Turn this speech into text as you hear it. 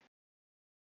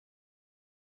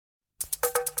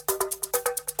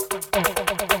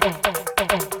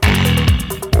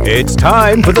It's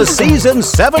time for the Season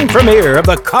 7 premiere of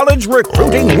the College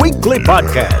Recruiting Weekly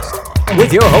Podcast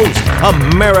with your host,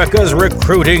 America's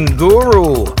recruiting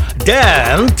guru,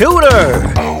 Dan Tudor.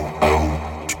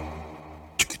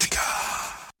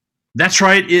 That's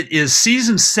right. It is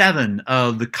Season 7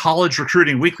 of the College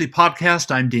Recruiting Weekly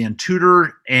Podcast. I'm Dan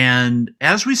Tudor, and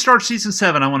as we start Season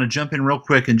 7, I want to jump in real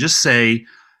quick and just say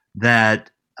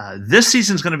that this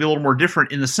season is going to be a little more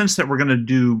different in the sense that we're going to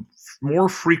do more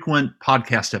frequent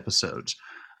podcast episodes.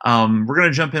 We're going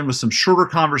to jump in with some shorter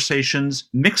conversations,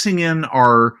 mixing in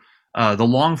our the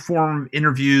long-form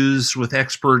interviews with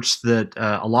experts that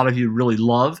a lot of you really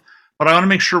love. But I want to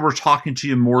make sure we're talking to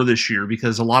you more this year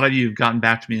because a lot of you have gotten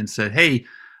back to me and said, hey,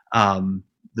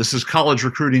 this is College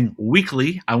Recruiting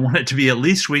Weekly. I want it to be at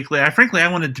least weekly. Frankly,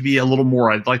 I want it to be a little more.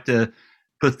 I'd like to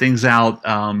put things out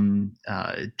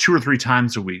 2 or 3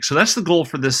 times a week. So that's the goal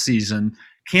for this season.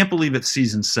 Can't believe it's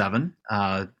Season 7.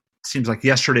 Seems like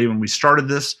yesterday when we started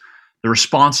this, the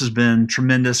response has been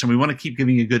tremendous, and we want to keep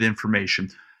giving you good information.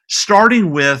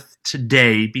 Starting with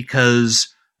today,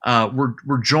 because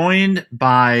we're joined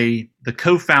by the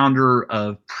co-founder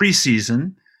of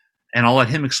Preseason, and I'll let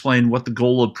him explain what the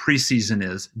goal of Preseason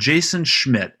is, Jason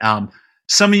Schmidt.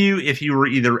 Some of you, if you were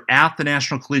either at the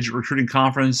National Collegiate Recruiting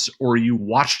Conference or you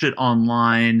watched it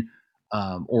online,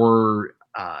 or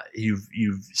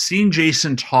you've seen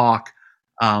Jason talk,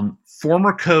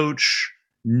 former coach,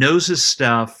 knows his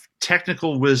stuff,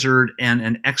 technical wizard, and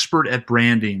an expert at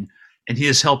branding. And he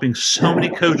is helping so many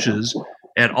coaches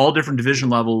at all different division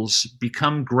levels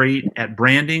become great at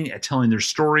branding, at telling their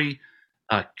story,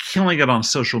 killing it on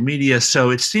social media. So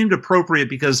it seemed appropriate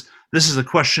because this is a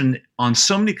question on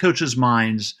so many coaches'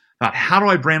 minds about how do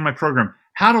I brand my program?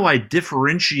 How do I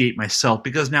differentiate myself?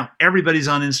 Because now everybody's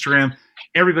on Instagram,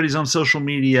 everybody's on social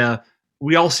media.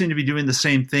 We all seem to be doing the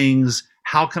same things.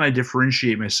 How can I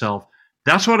differentiate myself?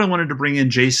 That's what I wanted to bring in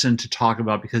Jason to talk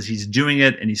about because he's doing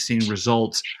it and he's seeing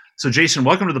results. So Jason,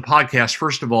 welcome to the podcast.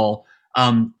 First of all,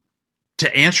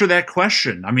 to answer that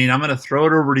question, I mean, I'm going to throw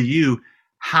it over to you.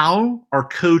 How are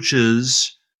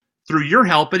coaches, through your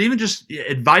help, but even just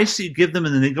advice that you give them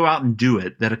and then they go out and do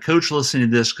it, that a coach listening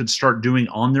to this could start doing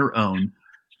on their own,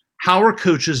 how are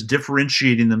coaches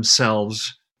differentiating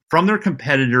themselves from their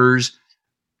competitors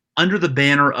under the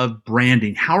banner of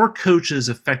branding? How are coaches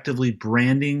effectively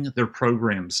branding their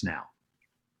programs now?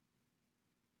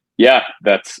 Yeah,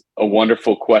 that's a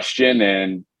wonderful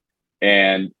question.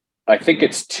 And I think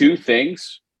it's 2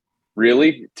 things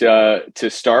really to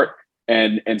start.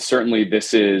 And certainly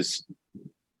this is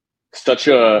such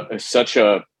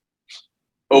a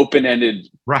open-ended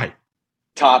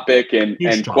topic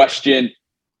and question.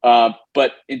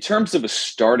 But in terms of a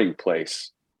starting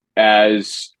place,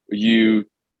 as you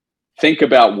think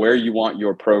about where you want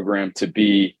your program to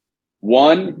be,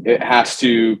 one, it has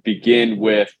to begin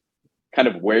with kind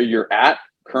of where you're at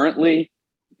currently.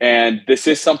 And this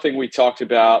is something we talked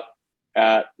about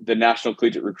at the National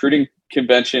Collegiate Recruiting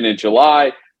Convention in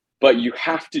July, but you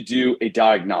have to do a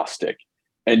diagnostic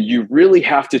and you really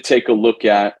have to take a look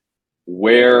at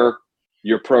where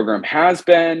your program has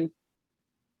been.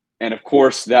 And of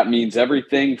course, that means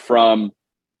everything from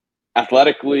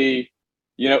athletically,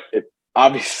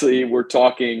 obviously we're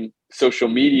talking social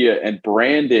media and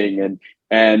branding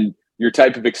and your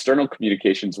type of external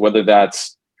communications, whether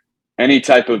that's any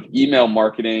type of email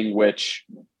marketing, which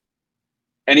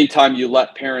anytime you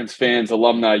let parents, fans,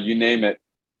 alumni, you name it,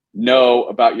 know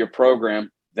about your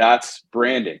program, that's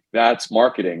branding, that's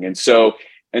marketing. And so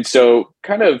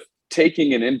kind of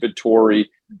taking an inventory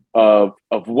of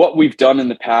what we've done in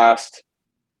the past,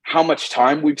 how much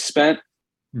time we've spent,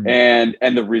 and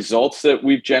the results that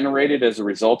we've generated as a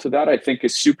result of that, I think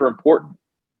is super important.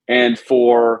 And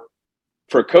for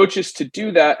coaches to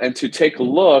do that and to take a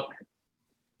look,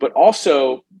 but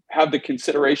also have the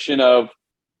consideration of,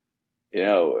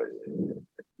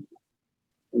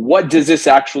 what does this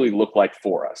actually look like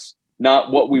for us?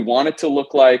 Not what we want it to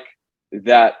look like,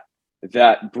 that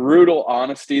brutal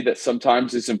honesty that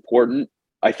sometimes is important.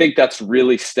 I think that's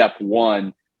really step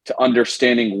one to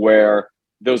understanding where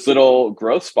those little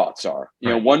growth spots are.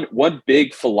 One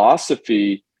big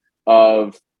philosophy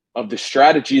of the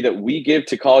strategy that we give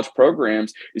to college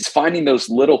programs is finding those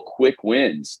little quick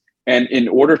wins. And in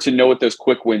order to know what those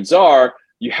quick wins are,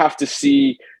 you have to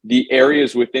see the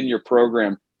areas within your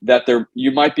program that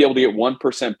you might be able to get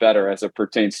 1% better as it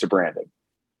pertains to branding.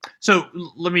 So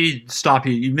let me stop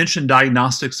you. You mentioned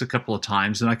diagnostics a couple of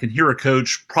times, and I can hear a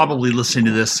coach probably listening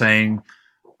to this saying,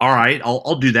 all right,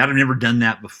 I'll do that. I've never done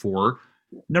that before.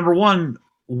 Number one,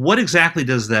 what exactly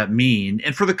does that mean?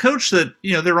 And for the coach that,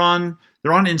 they're on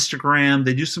they're on Instagram,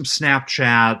 they do some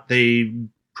Snapchat, they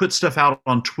put stuff out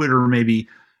on Twitter maybe.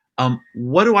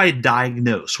 What do I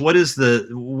diagnose?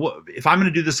 If I'm going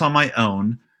to do this on my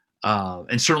own,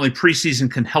 and certainly preseason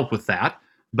can help with that.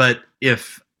 But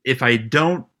if I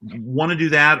don't want to do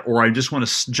that, or I just want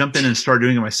to jump in and start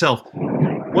doing it myself,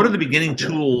 what are the beginning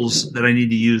tools that I need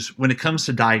to use when it comes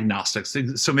to diagnostics?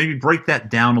 So maybe break that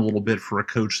down a little bit for a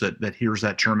coach that hears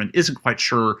that term and isn't quite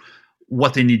sure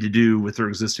what they need to do with their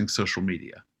existing social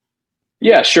media.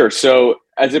 Yeah, sure. So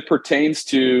as it pertains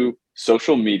to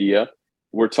social media,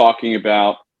 we're talking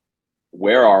about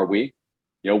where are we?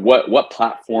 What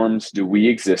platforms do we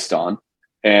exist on?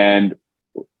 And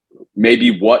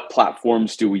maybe what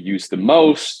platforms do we use the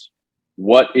most?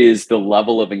 What is the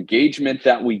level of engagement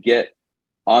that we get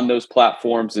on those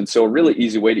platforms? And so a really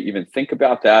easy way to even think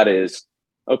about that is,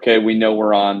 okay, we know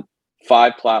we're on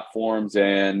 5 platforms,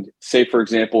 and say, for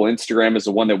example, Instagram is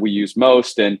the one that we use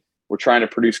most, and we're trying to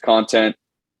produce content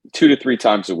 2 to 3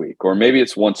 times a week, or maybe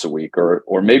it's once a week,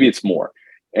 or maybe it's more.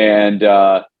 And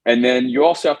then you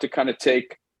also have to kind of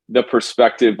take the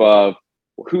perspective of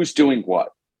who's doing what,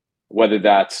 whether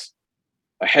that's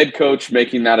a head coach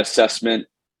making that assessment,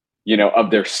 of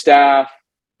their staff,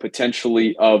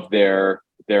 potentially of their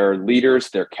leaders,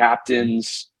 their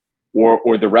captains,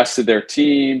 or the rest of their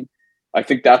team. I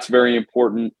think that's very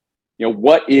important.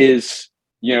 What is,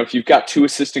 if you've got 2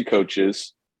 assistant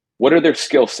coaches, what are their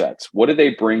skill sets? What do they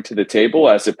bring to the table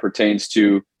as it pertains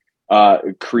to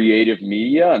creative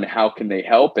media, and how can they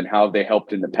help, and how have they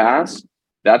helped in the past?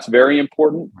 That's very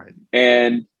important.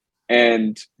 Right.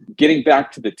 And getting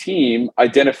back to the team,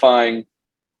 identifying,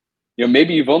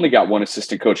 maybe you've only got 1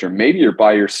 assistant coach, or maybe you're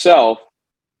by yourself.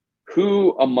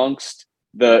 Who amongst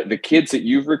the kids that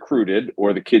you've recruited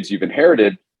or the kids you've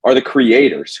inherited are the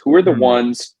creators? Who are the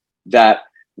ones that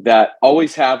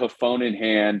always have a phone in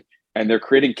hand and they're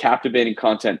creating captivating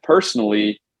content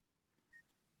personally?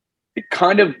 It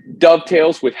kind of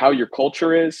dovetails with how your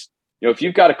culture is. If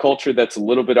you've got a culture that's a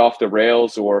little bit off the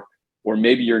rails, or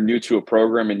maybe you're new to a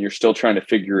program and you're still trying to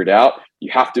figure it out, you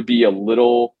have to be a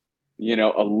little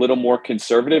more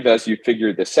conservative as you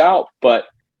figure this out. But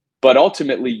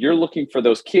ultimately, you're looking for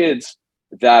those kids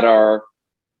that are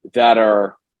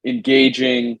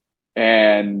engaging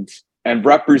and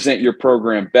represent your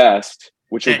program best,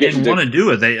 which will get and want to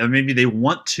do it. Maybe they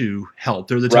want to help.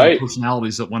 They're the type of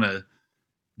personalities that want to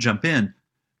jump in.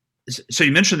 So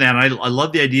you mentioned that. I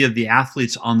love the idea of the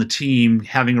athletes on the team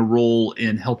having a role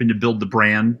in helping to build the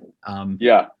brand.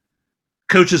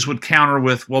 Coaches would counter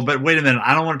with, well, but wait a minute,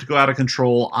 I don't want it to go out of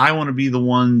control. I want to be the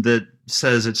one that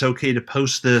says it's okay to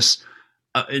post this.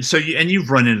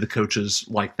 You've run into the coaches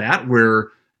like that, where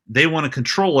they want to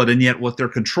control it, and yet what they're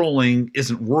controlling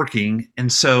isn't working.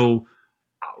 And so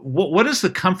what is the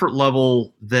comfort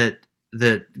level that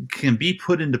can be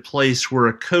put into place where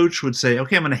a coach would say,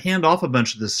 okay, I'm going to hand off a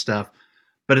bunch of this stuff,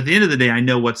 but at the end of the day, I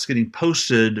know what's getting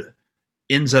posted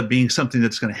ends up being something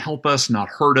that's going to help us, not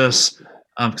hurt us.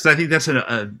 Because I think that's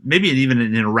maybe even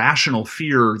an irrational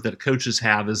fear that coaches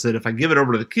have, is that if I give it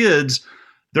over to the kids,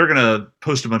 they're going to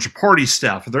post a bunch of party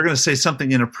stuff, or they're going to say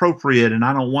something inappropriate, and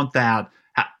I don't want that.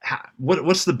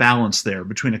 What's the balance there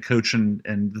between a coach and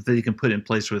that they can put in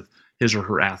place with his or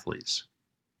her athletes?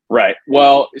 Right.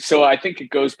 Well, so I think it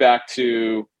goes back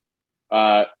to,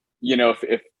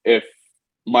 if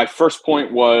my first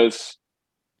point was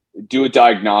do a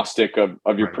diagnostic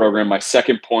of your program, my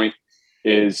second point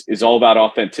is all about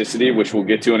authenticity, which we'll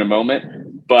get to in a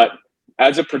moment. But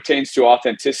as it pertains to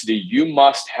authenticity, you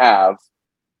must have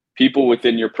people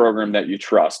within your program that you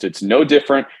trust. It's no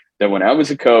different than when I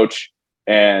was a coach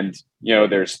and,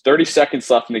 there's 30 seconds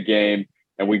left in the game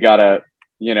and we got to,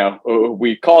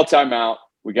 we call a timeout.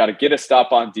 We got to get a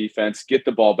stop on defense, get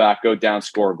the ball back, go down,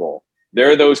 score a goal.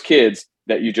 There are those kids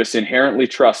that you just inherently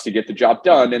trust to get the job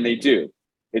done, and they do.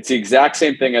 It's the exact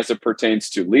same thing as it pertains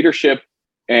to leadership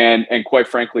and quite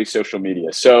frankly, social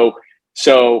media. So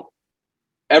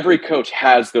every coach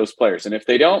has those players. And if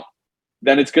they don't,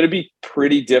 then it's going to be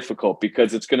pretty difficult,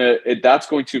 because that's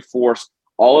going to force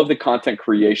all of the content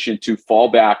creation to fall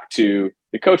back to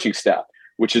the coaching staff,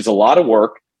 which is a lot of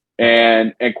work.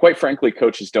 And quite frankly,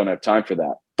 coaches don't have time for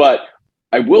that. But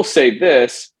I will say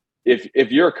this,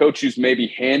 if you're a coach who's maybe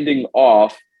handing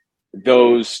off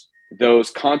those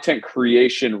content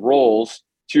creation roles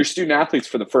to your student athletes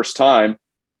for the first time,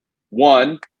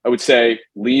 one, I would say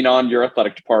lean on your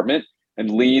athletic department and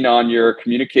lean on your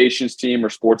communications team or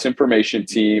sports information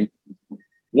team.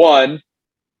 One,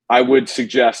 I would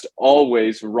suggest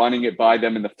always running it by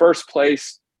them in the first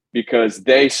place, because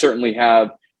they certainly have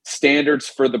standards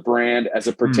for the brand as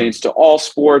it pertains to all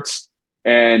sports.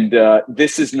 And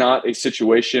this is not a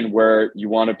situation where you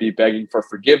want to be begging for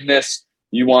forgiveness.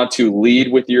 You want to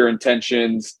lead with your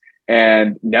intentions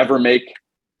and never make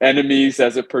enemies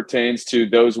as it pertains to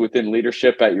those within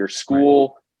leadership at your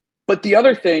school. But the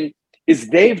other thing is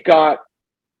they've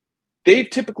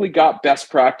typically got best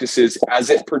practices as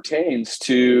it pertains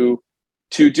to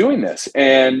doing this.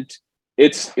 And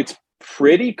it's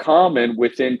pretty common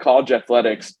within college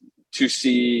athletics to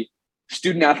see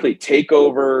student athlete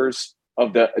takeovers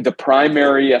of the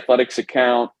primary athletics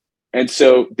account. And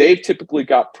so they've typically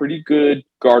got pretty good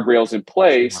guardrails in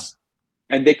place,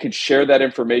 and they can share that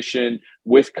information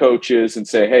with coaches and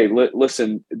say, hey,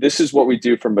 listen, this is what we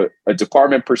do from a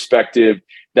department perspective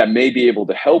that may be able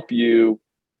to help you,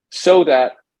 so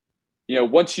that,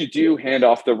 once you do hand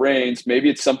off the reins, maybe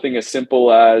it's something as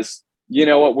simple as, you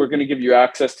know what, we're going to give you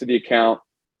access to the account.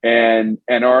 And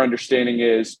our understanding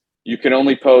is you can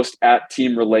only post at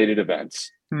team related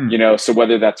events, so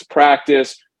whether that's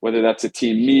practice, whether that's a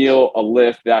team meal, a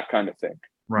lift, that kind of thing.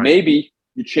 Right. Maybe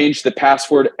you change the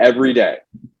password every day,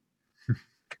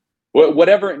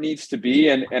 whatever it needs to be.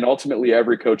 And ultimately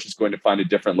every coach is going to find a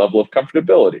different level of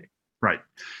comfortability. Right.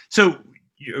 So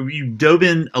you dove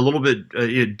in a little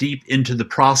bit deep into the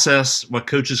process, what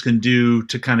coaches can do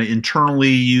to kind of internally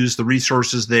use the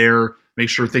resources there, make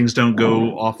sure things don't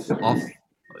go off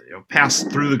pass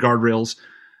through the guardrails.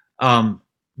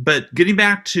 But getting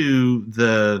back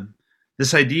to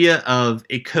this idea of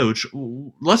a coach,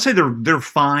 let's say they're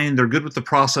fine, they're good with the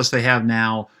process they have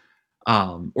now,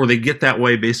 or they get that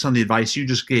way based on the advice you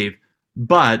just gave.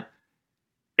 But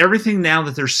everything now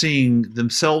that they're seeing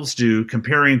themselves do,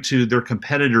 comparing to their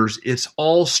competitors, it's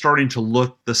all starting to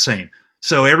look the same.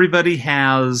 So everybody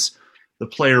has the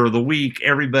player of the week.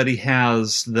 Everybody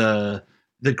has the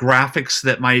graphics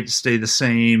that might stay the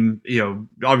same,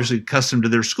 obviously custom to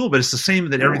their school, but it's the same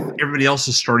that everybody else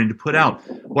is starting to put out.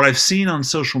 What I've seen on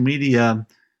social media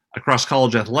across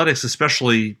college athletics,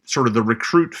 especially sort of the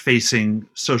recruit-facing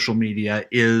social media,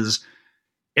 is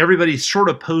everybody sort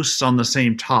of posts on the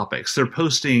same topics. They're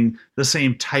posting the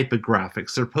same type of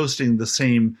graphics. They're posting the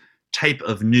same type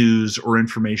of news or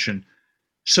information.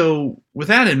 So with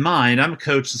that in mind, I'm a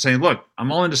coach that's saying, look,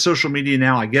 I'm all into social media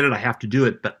now. I get it. I have to do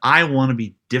it, but I want to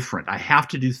be different. I have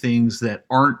to do things that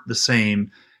aren't the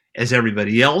same as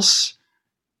everybody else.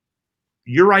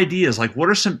 Your ideas, like what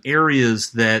are some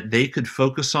areas that they could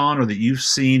focus on or that you've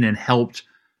seen and helped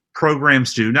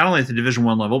programs do, not only at the Division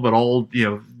I level, but all,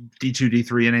 D2,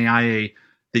 D3, NAIA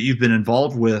that you've been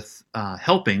involved with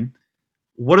helping?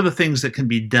 What are the things that can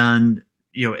be done,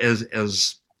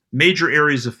 as major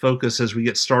areas of focus as we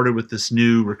get started with this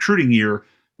new recruiting year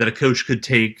that a coach could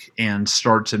take and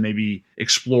start to maybe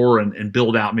explore and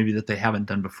build out maybe that they haven't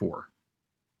done before?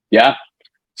 Yeah.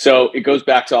 So it goes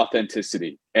back to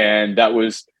authenticity. And that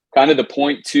was kind of the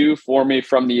point too for me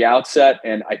from the outset.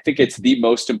 And I think it's the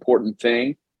most important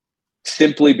thing,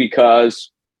 simply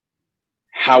because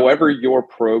however your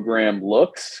program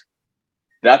looks,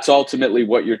 that's ultimately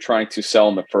what you're trying to sell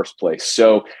in the first place.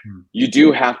 So you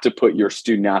do have to put your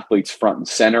student athletes front and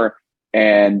center,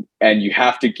 and you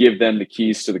have to give them the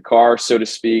keys to the car, so to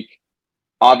speak.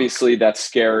 Obviously, that's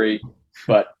scary,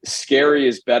 but scary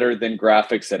is better than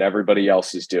graphics that everybody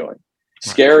else is doing.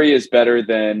 Scary is better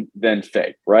than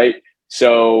fake, right?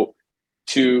 So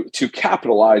to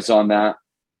capitalize on that,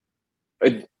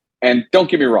 and don't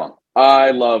get me wrong,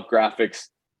 I love graphics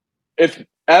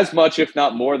as much, if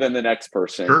not more, than the next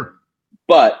person. Sure.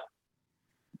 But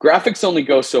graphics only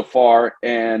go so far.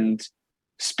 And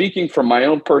speaking from my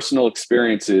own personal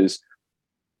experiences,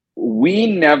 we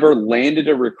never landed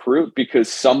a recruit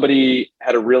because somebody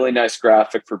had a really nice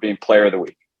graphic for being player of the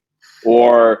week.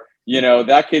 Or,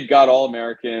 that kid got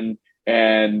All-American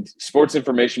and Sports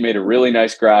Information made a really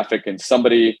nice graphic, and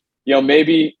somebody,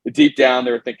 maybe deep down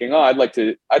they were thinking, oh, I'd like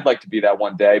to be that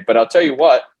one day. But I'll tell you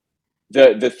what,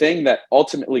 the thing that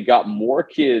ultimately got more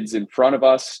kids in front of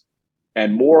us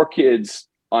and more kids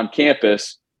on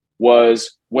campus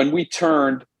was when we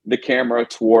turned the camera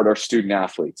toward our student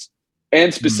athletes,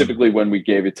 and specifically when we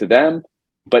gave it to them.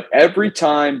 But every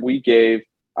time we gave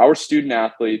our student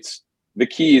athletes the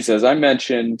keys, as I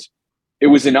mentioned, it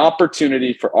was an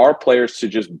opportunity for our players to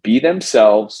just be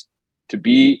themselves, to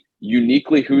be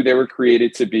uniquely who they were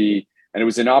created to be. And it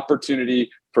was an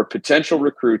opportunity for potential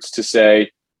recruits to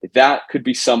say, that could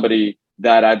be somebody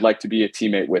that I'd like to be a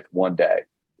teammate with one day,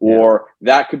 or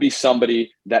that could be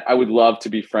somebody that I would love to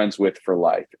be friends with for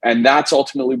life. And that's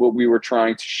ultimately what we were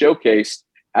trying to showcase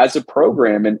as a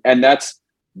program. And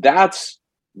that's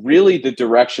really the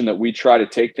direction that we try to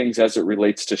take things as it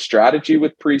relates to strategy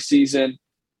with preseason.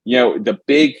 The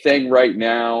big thing right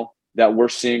now that we're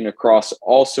seeing across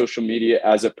all social media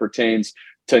as it pertains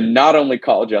to not only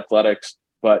college athletics,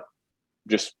 but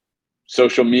just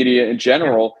social media in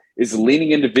general, is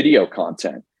leaning into video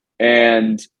content.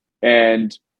 And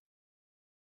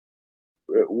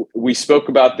we spoke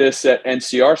about this at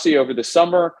NCRC over the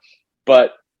summer,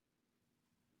 but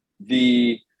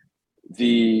the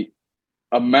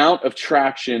amount of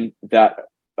traction that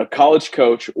a college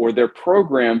coach or their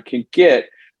program can get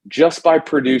just by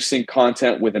producing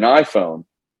content with an iPhone.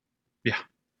 Yeah.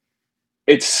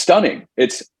 It's stunning.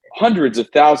 It's hundreds of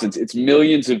thousands. It's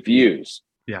millions of views.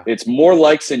 Yeah. It's more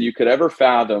likes than you could ever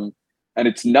fathom. And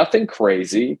it's nothing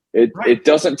crazy. It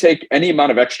doesn't take any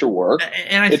amount of extra work.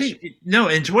 And I think,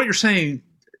 and to what you're saying,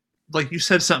 like you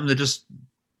said something that just,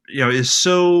 is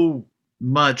so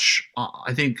much,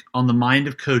 I think, on the mind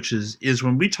of coaches, is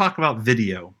when we talk about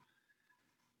video,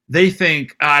 they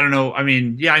think, I don't know. I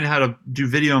mean, I know how to do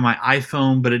video on my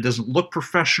iPhone, but it doesn't look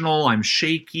professional. I'm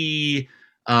shaky.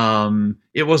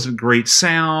 It wasn't great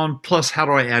sound. Plus, how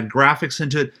do I add graphics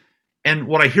into it? And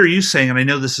what I hear you saying, and I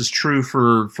know this is true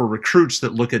for recruits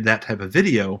that look at that type of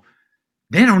video,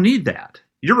 they don't need that.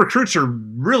 Your recruits are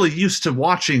really used to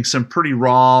watching some pretty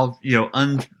raw,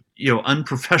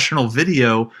 unprofessional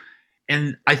video.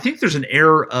 And I think there's an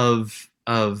air of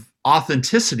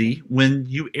authenticity when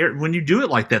you do it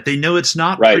like that. They know it's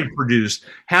not pre-produced,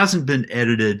 hasn't been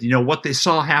edited. What they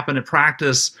saw happen at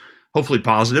practice, hopefully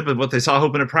positive, but what they saw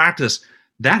happen at practice,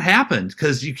 that happened,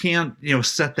 because you can't,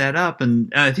 set that up.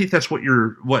 And I think that's what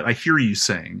I hear you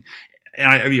saying.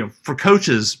 And for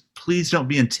coaches, please don't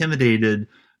be intimidated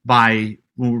by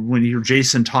when you hear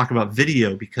Jason talk about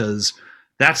video, because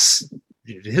that's,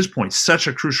 to his point, such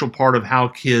a crucial part of how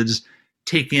kids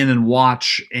take in and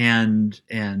watch and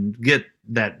get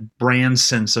that brand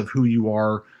sense of who you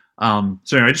are.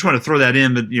 So anyway, I just want to throw that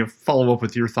in, but follow up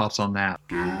with your thoughts on that.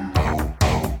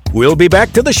 We'll be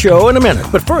back to the show in a minute,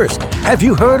 but first, have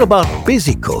you heard about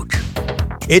Busy Coach?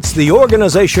 It's the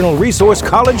organizational resource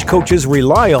college coaches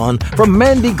rely on from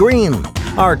Mandy Green,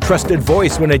 our trusted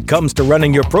voice when it comes to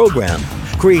running your program,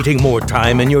 creating more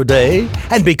time in your day,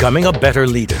 and becoming a better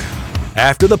leader.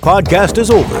 After the podcast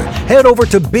is over, head over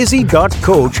to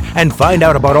busy.coach and find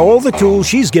out about all the tools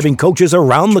she's giving coaches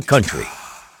around the country.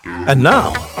 And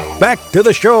now, back to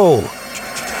the show.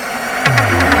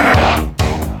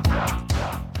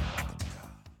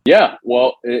 Yeah,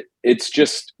 well, it's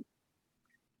just,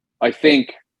 I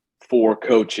think for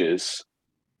coaches,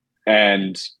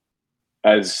 and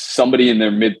as somebody in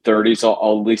their mid-30s,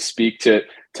 I'll at least speak to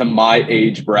my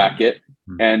age bracket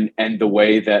and the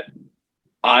way that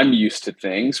I'm used to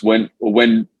things. When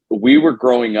we were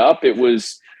growing up, it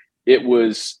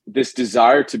was this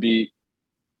desire to be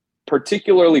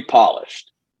particularly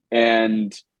polished,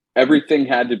 and everything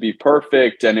had to be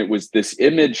perfect, and it was this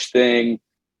image thing.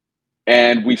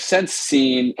 And we've since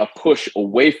seen a push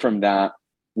away from that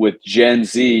with Gen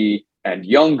Z and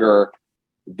younger.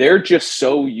 They're just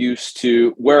so used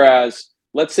to, whereas,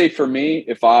 let's say for me,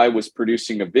 if I was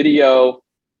producing a video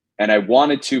and I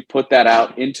wanted to put that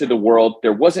out into the world,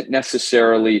 there wasn't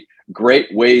necessarily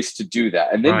great ways to do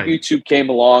that. And then YouTube came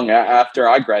along after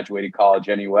I graduated college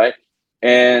anyway.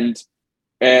 And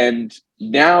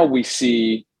now we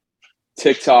see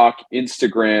TikTok,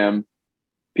 Instagram,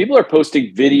 people are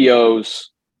posting videos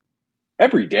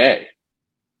every day.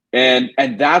 And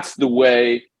that's the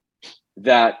way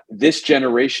that this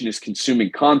generation is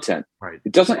consuming content. Right.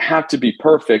 It doesn't have to be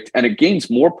perfect, and it gains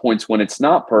more points when it's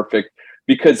not perfect,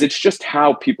 because it's just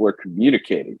how people are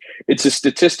communicating. It's a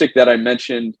statistic that I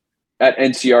mentioned at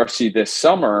NCRC this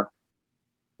summer.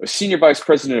 A senior vice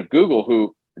president of Google,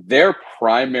 who their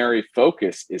primary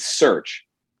focus is search,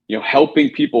 helping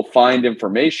people find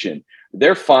information.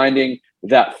 They're finding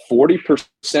that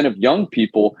 40% of young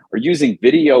people are using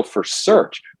video for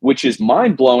search, which is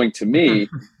mind-blowing to me.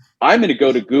 I'm going to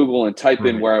go to Google and type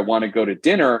in where I want to go to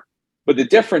dinner. But the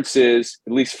difference is,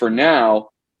 at least for now,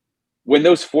 when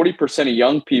those 40% of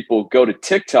young people go to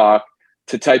TikTok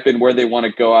to type in where they want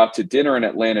to go out to dinner in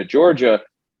Atlanta, Georgia,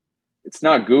 it's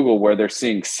not Google where they're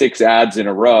seeing 6 ads in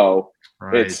a row.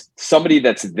 Right. It's somebody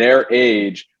that's their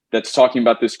age that's talking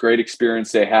about this great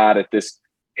experience they had at this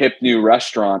hip new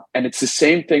restaurant. And it's the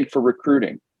same thing for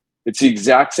recruiting. It's the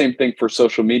exact same thing for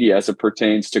social media as it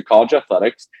pertains to college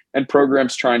athletics and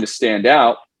programs trying to stand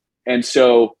out. And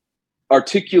so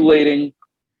articulating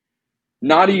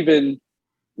not even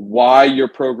why your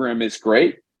program is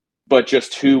great, but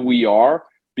just who we are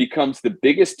becomes the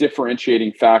biggest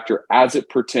differentiating factor as it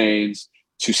pertains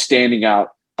to standing out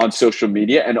on social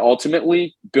media and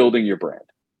ultimately building your brand.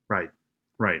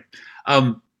 Right.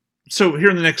 So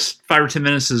here in the next 5 or 10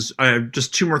 minutes is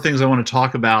just 2 more things I want to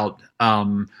talk about.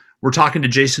 We're talking to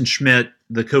Jason Schmidt,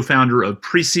 the co-founder of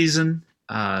Preseason.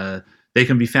 They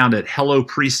can be found at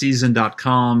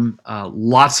hellopreseason.com.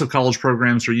 Lots of college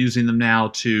programs are using them now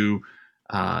to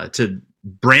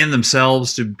brand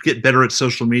themselves, to get better at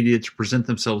social media, to present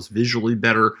themselves visually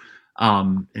better.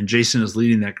 And Jason is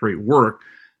leading that great work.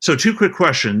 So 2 quick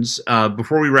questions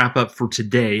before we wrap up for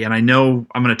today. And I know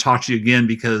I'm going to talk to you again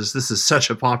because this is such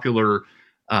a popular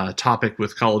topic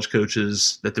with college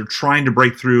coaches that they're trying to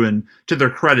break through and, to their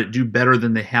credit, do better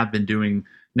than they have been doing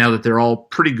now that they're all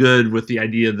pretty good with the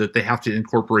idea that they have to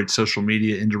incorporate social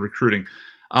media into recruiting.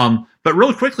 But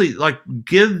really quickly, like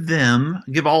give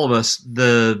all of us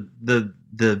the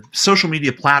social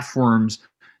media platforms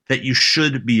that you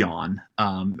should be on,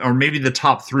 or maybe the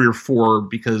top 3 or 4,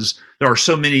 because there are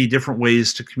so many different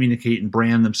ways to communicate and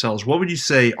brand themselves. What would you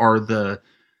say are the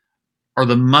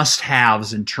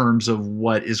must-haves in terms of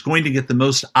what is going to get the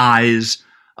most eyes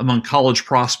among college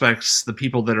prospects, the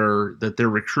people that they're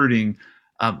recruiting?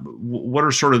 What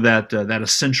are sort of that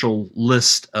essential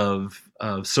list of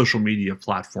social media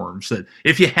platforms that,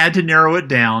 if you had to narrow it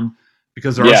down,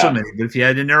 because there are so many, but if you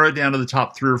had to narrow it down to the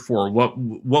top 3 or 4,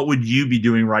 what would you be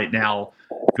doing right now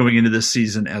going into this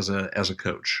season as a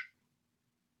coach?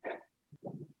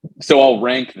 So I'll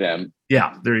rank them.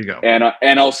 Yeah, there you go.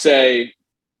 And I'll say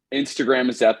Instagram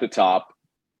is at the top,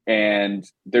 and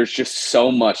there's just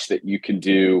so much that you can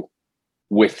do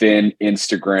within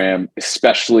Instagram,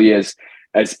 especially as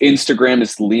Instagram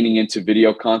is leaning into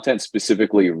video content,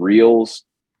 specifically Reels.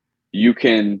 You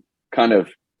can kind of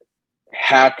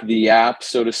hack the app,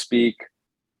 so to speak,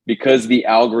 because the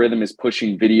algorithm is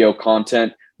pushing video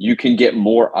content. You can get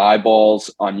more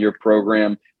eyeballs on your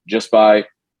program just by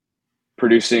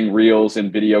producing Reels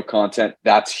and video content.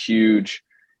 That's huge.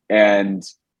 And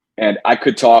I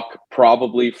could talk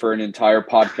probably for an entire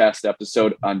podcast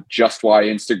episode on just why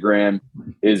Instagram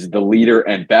is the leader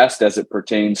and best as it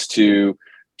pertains to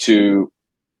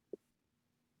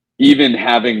even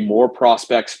having more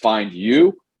prospects find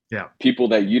you, people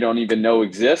that you don't even know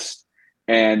exist.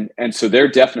 And so they're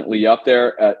definitely up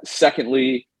there.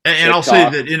 Secondly, and I'll say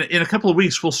that in a couple of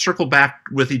weeks, we'll circle back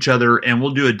with each other and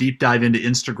we'll do a deep dive into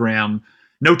Instagram.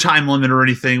 No time limit or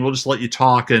anything. We'll just let you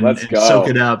talk and soak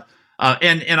it up.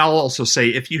 And I'll also say,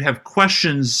 if you have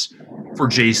questions for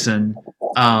Jason,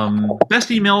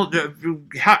 best email.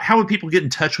 How would people get in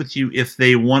touch with you if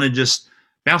they want to just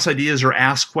bounce ideas or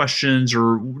ask questions,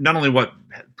 or not only what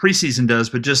Preseason does,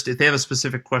 but just if they have a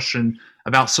specific question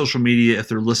about social media, if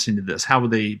they're listening to this,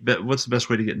 what's the best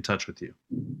way to get in touch with you?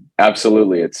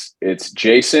 Absolutely. It's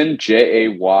Jason,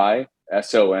 JAYSON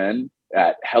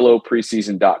at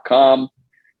hellopreseason.com.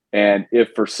 And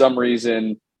if for some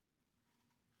reason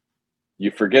you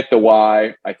forget the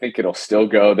Y, I think it'll still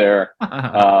go there.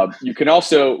 You can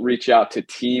also reach out to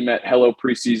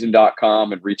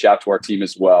team@hellopreseason.com and reach out to our team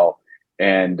as well.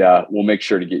 And we'll make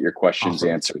sure to get your questions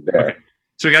answered there. Okay.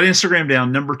 So we got Instagram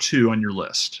down, number 2 on your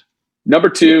list. Number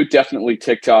 2, definitely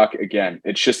TikTok. Again,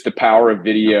 it's just the power of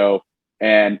video.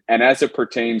 And as it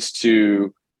pertains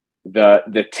to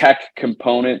the tech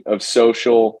component of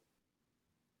social,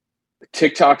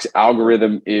 TikTok's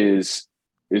algorithm is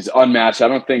unmatched. I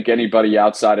don't think anybody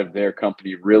outside of their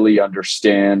company really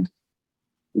understand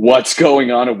what's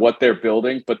going on and what they're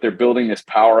building, but they're building this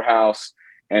powerhouse.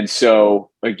 And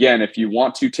so, again, if you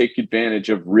want to take advantage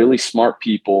of really smart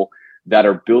people that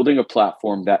are building a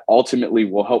platform that ultimately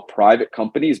will help private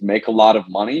companies make a lot of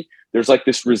money, there's like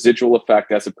this residual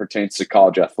effect as it pertains to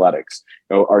college athletics.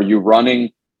 Are you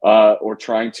running or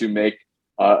trying to make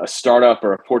a startup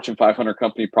or a Fortune 500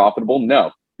 company profitable?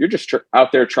 No, you're just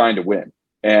out there trying to win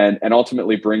and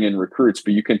ultimately bring in recruits.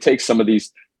 But you can take some of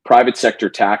these private sector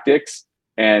tactics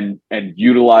and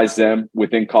utilize them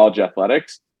within college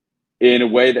athletics in a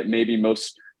way that maybe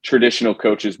most traditional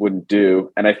coaches wouldn't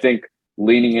do. And I think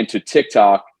leaning into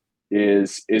TikTok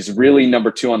is really number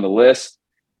 2 on the list.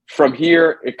 From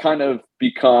here, it kind of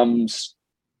becomes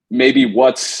maybe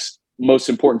what's most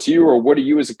important to you, or what do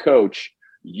you as a coach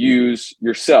use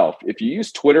yourself? If you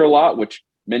use Twitter a lot, which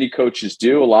many coaches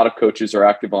do, a lot of coaches are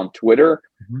active on Twitter,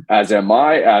 as am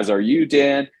I, as are you,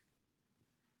 Dan.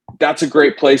 That's a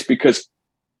great place because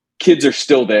kids are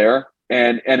still there.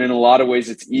 And in a lot of ways,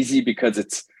 it's easy because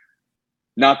it's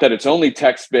not that it's only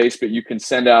text-based, but you can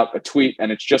send out a tweet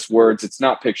and it's just words. It's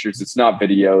not pictures. It's not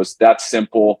videos. That's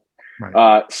simple.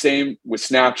 Right. Same with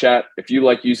Snapchat. If you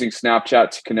like using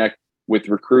Snapchat to connect with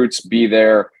recruits, be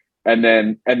there. And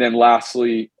then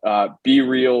lastly, Be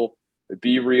Real.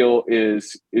 Be Real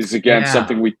is again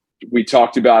something we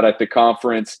talked about at the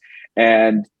conference.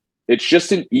 And it's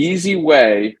just an easy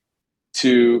way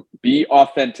to be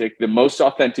authentic, the most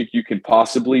authentic you can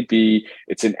possibly be.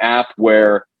 It's an app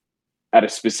where at a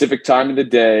specific time of the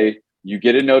day, you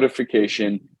get a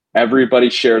notification. Everybody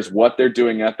shares what they're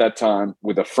doing at that time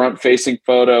with a front-facing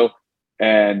photo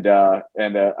and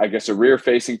I guess a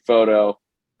rear-facing photo,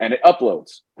 and it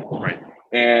uploads. Right.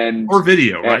 Or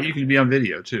video, right? You can be on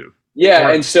video too.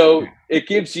 Yeah, and so it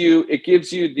gives you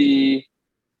the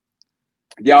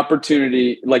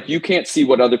opportunity. Like, you can't see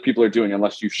what other people are doing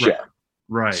unless you share.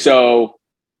 Right. So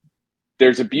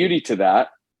there's a beauty to that.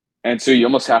 And so you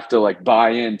almost have to like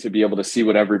buy in to be able to see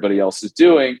what everybody else is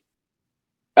doing.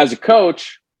 As a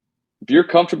coach, if you're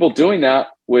comfortable doing that,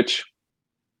 which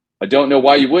I don't know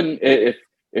why you wouldn't,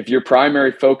 if your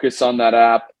primary focus on that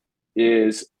app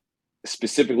is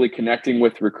specifically connecting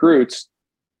with recruits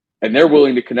and they're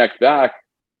willing to connect back,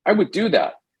 I would do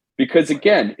that. Because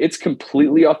again, it's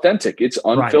completely authentic. It's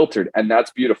unfiltered, and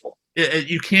that's beautiful.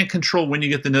 You can't control when you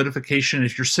get the notification.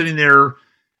 If you're sitting there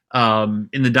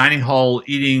in the dining hall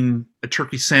eating a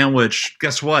turkey sandwich,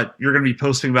 guess what? You're going to be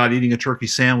posting about eating a turkey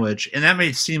sandwich. And that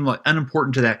may seem like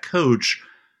unimportant to that coach,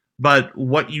 but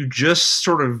what you just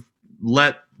sort of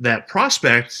let that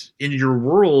prospect in your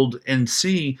world and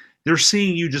see, they're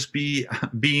seeing you just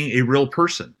being a real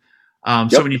person.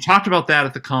 So when you talked about that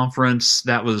at the conference,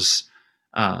 that was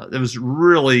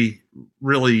really,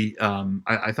 really,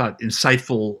 I thought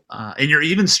insightful. And you're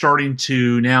even starting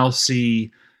to now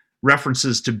see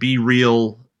references to Be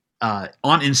Real on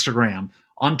Instagram,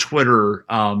 on Twitter.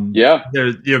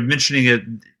 They're mentioning it.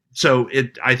 So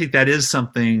I think that is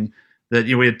something that,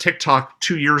 we had TikTok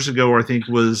 2 years ago, I think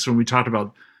was when we talked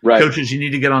about coaches, you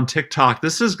need to get on TikTok.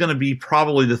 This is going to be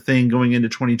probably the thing going into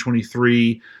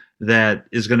 2023 that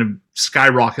is going to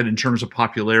skyrocket in terms of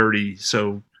popularity.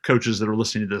 So coaches that are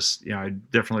listening to this, I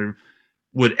definitely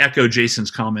would echo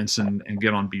Jason's comments and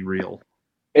get on Be Real.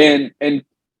 And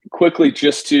quickly,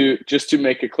 just to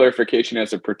make a clarification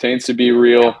as it pertains to Be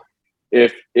Real,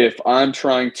 if I'm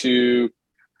trying to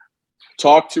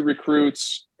talk to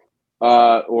recruits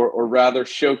or rather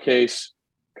showcase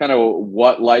kind of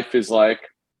what life is like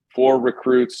for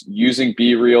recruits using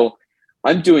Be Real,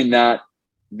 I'm doing that.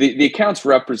 The account's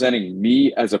representing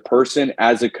me as a person,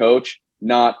 as a coach,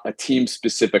 not a team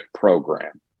specific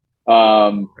program.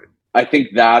 I think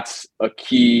that's a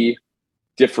key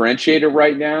differentiator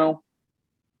right now.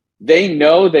 They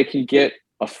know they can get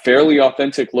a fairly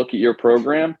authentic look at your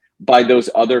program by those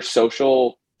other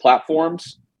social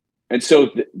platforms. And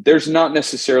so there's not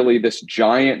necessarily this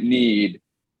giant need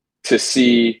to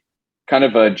see kind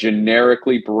of a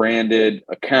generically branded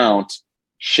account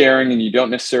sharing, and you don't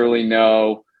necessarily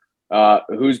know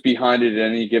who's behind it at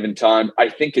any given time. I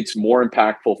think it's more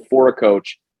impactful for a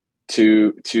coach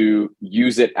to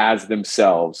use it as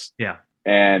themselves,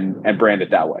 and brand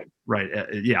it that way. Right.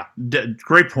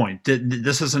 Great point.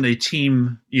 This isn't a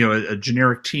team, a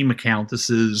generic team account.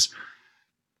 This is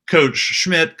Coach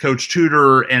Schmidt, Coach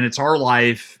Tudor, and it's our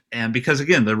life. And because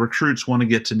again, the recruits want to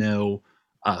get to know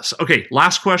us. Okay.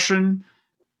 Last question,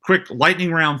 quick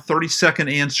lightning round, 30-second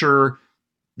answer.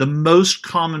 The most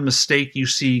common mistake you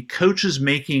see coaches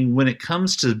making when it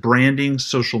comes to branding,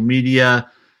 social media,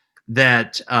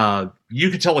 that you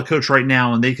could tell a coach right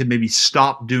now and they could maybe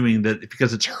stop doing that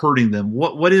because it's hurting them.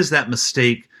 What is that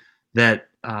mistake that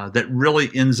really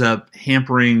ends up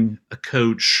hampering a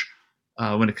coach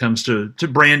when it comes to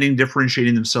branding,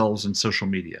 differentiating themselves in social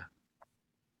media?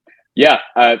 Yeah,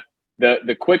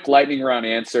 the quick lightning round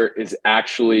answer is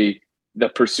actually the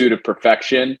pursuit of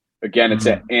perfection. Again, it's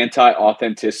an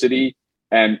anti-authenticity.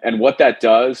 And what that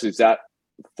does is that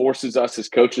forces us as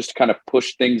coaches to kind of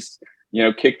push things,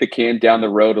 kick the can down the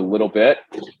road a little bit.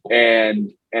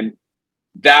 And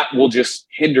that will just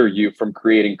hinder you from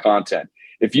creating content.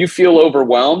 If you feel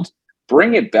overwhelmed,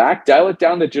 bring it back, dial it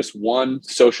down to just one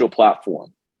social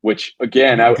platform, which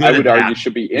again, I would argue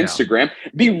should be Instagram.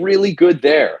 Be really good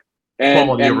there.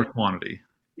 Quality over quantity.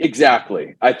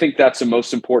 Exactly. I think that's the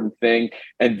most important thing.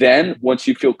 And then once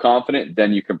you feel confident,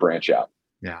 then you can branch out.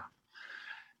 Yeah.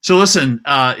 So listen,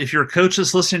 if you're a coach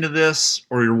that's listening to this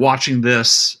or you're watching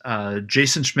this,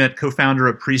 Jason Schmidt, co-founder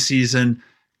at Preseason,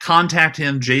 contact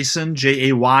him, Jason,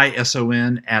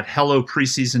 Jayson, at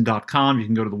hellopreseason.com. You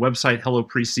can go to the website,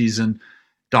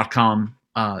 hellopreseason.com.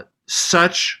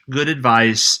 Such good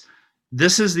advice.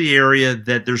 This is the area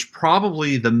that there's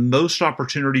probably the most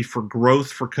opportunity for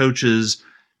growth for coaches,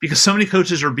 because so many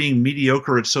coaches are being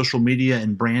mediocre at social media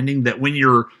and branding that when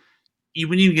you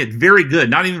get very good,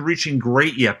 not even reaching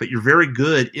great yet, but you're very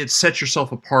good, it sets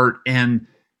yourself apart. And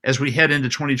as we head into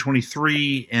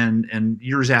 2023 and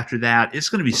years after that, it's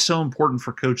going to be so important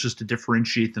for coaches to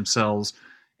differentiate themselves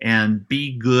and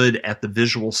be good at the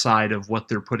visual side of what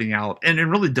they're putting out and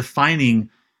really defining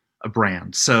a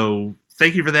brand. So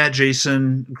thank you for that,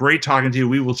 Jason. Great talking to you.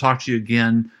 We will talk to you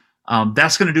again.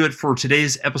 That's going to do it for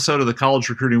today's episode of the College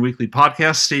Recruiting Weekly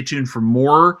podcast. Stay tuned for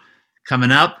more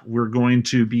coming up. We're going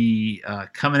to be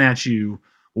coming at you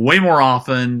way more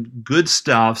often. Good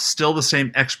stuff. Still the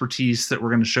same expertise that we're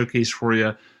going to showcase for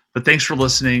you. But thanks for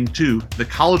listening to the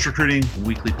College Recruiting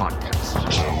Weekly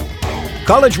podcast.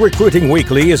 College Recruiting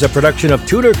Weekly is a production of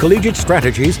Tudor Collegiate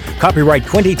Strategies, copyright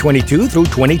 2022 through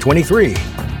 2023.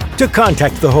 To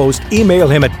contact the host, email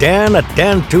him at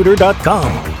dan@dantudor.com.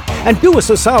 And do us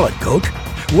a solid, Coach.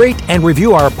 Rate and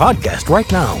review our podcast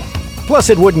right now. Plus,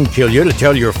 it wouldn't kill you to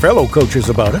tell your fellow coaches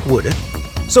about it, would it?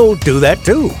 So do that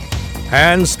too.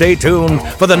 And stay tuned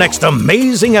for the next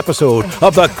amazing episode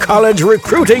of the College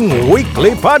Recruiting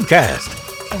Weekly podcast.